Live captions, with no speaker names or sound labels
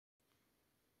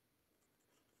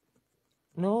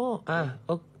No.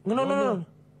 No.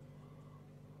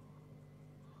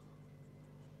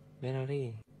 Valery.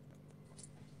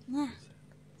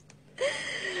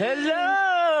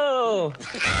 Hello.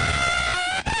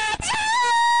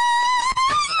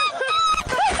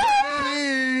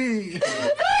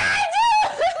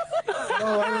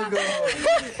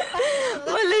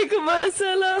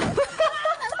 Waalaikumsalam.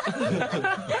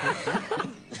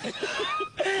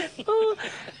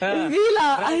 Vila,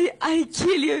 I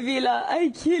kill you, Vila.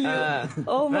 I kill you.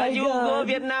 Oh my Raju God. go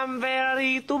Vietnam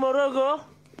Valery tomorrow go.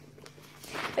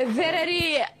 Valery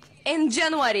in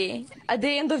January, at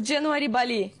the end of January,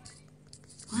 Bali.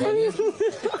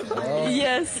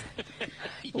 Yes.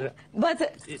 But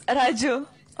Raju,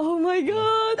 oh my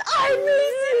God, I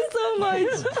miss you so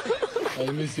much. I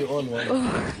miss you all, man.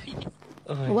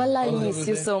 Wallah, I miss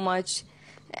you so much.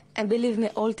 And believe me,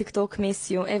 all TikTok miss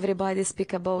you. Everybody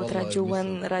speak about Wallah, I Raju miss when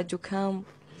you. Raju come.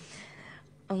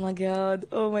 Oh my God,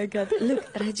 oh my God. Look,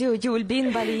 Raju, you will be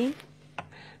in Bali.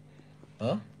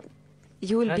 Huh?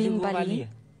 You will be Raju in go Bali.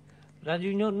 Raju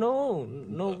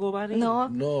no go Bali. No,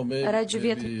 No, Raju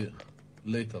maybe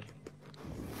later.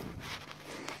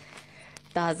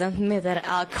 doesn't matter.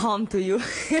 I'll come to you.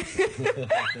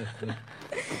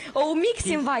 Oh, Mix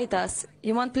invite us.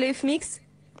 You want to play with Mix?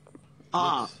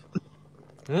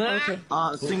 Okay.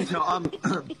 Singtel,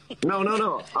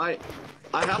 no.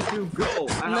 I have to go.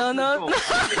 No.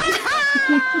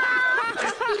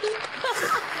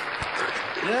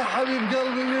 يا حبيب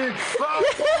قلبي ميك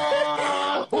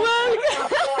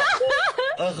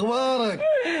اخبارك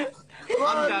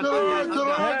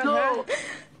Raju.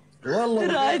 والله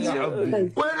Raju. يا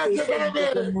حبي وينك يا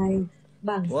بلدي؟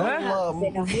 Bảng xếp hạng sẽ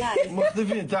đóng lại.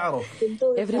 مختفين تعرف Chúng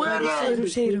tôi sẽ Everybody giành vị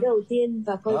trí đầu tiên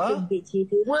và coi chừng vị trí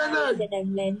thứ hai sẽ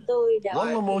đánh lén tôi đã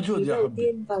والله ở vị موجود trí يا đầu حبي.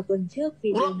 tiên vào tuần trước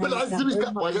vì điều رب này العز cảm مش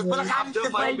ơn mọi người.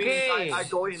 After my meeting, I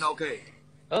go in, okay.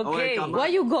 Okay. Why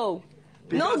you go?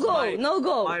 No Because go, no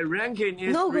go. My ranking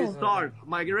is No go. restart.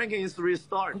 My ranking is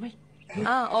restart.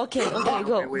 Okay,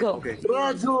 go, Wait, go. okay.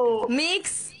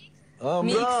 Mix,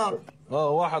 ميك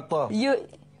واحد طار you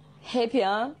happy,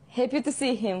 huh? Happy to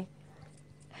see him.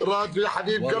 راجو يا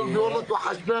حبيب قلبي والله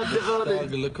توحشناك يا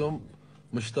غالي.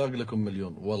 مشتاق لكم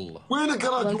مليون والله. وينك يا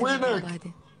راجو وينك؟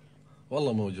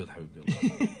 والله موجود حبيب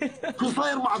قلبي. شو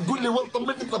صاير معك؟ قول لي والله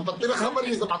طمني طبطني خبر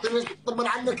يا زلمه اعطيني طمن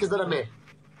عنك يا زلمه.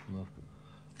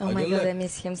 Oh my God, I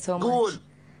miss him so much. قول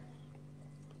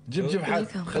جيب حد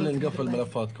خلينا نقفل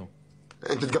ملفاتكم.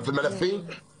 انت تقفل ملفي؟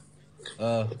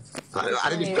 انا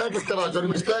مشتاق لك يا راجل، انا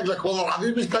مشتاق لك والله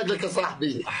العظيم مشتاق لك يا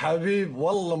صاحبي. حبيب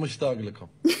والله مشتاق لكم.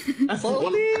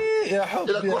 صلي يا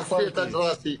حبي لك وحديت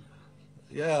راسي.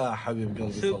 يا حبيب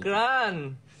قلبي صلي.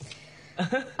 شكرا.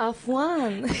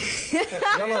 عفوان.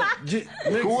 يلا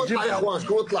شو اطلع يا اخوان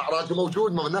شو اطلع راجل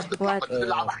موجود ما بدناش نطلع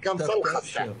نلعب احكام صلخه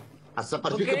هسه. هسه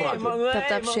برجيك Ok, mọi người,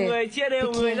 mọi người chia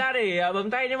đều người ra để bấm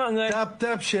tay nha mọi người.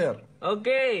 Tap share. Ok.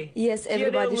 Yes, Chia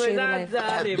đều everybody người share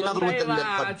ra live. để bấm tay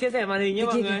và chia sẻ màn hình nha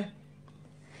mọi người.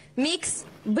 Mix,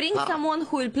 bring someone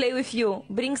who will play with you.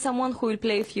 Bring someone who will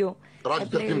play with you. I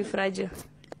play with Raju.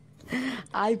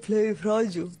 I play with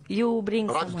Raju. You bring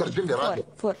someone.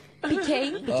 For PK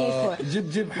 4.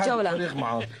 جيب حد فريق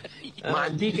معاك. ما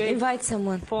عنديش Invite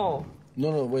someone. Four.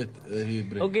 No, wait. He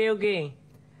bring. Ok.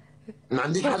 ما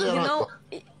عنديش حدا يا راجل.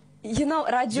 You know,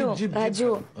 Raju. جيب.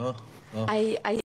 I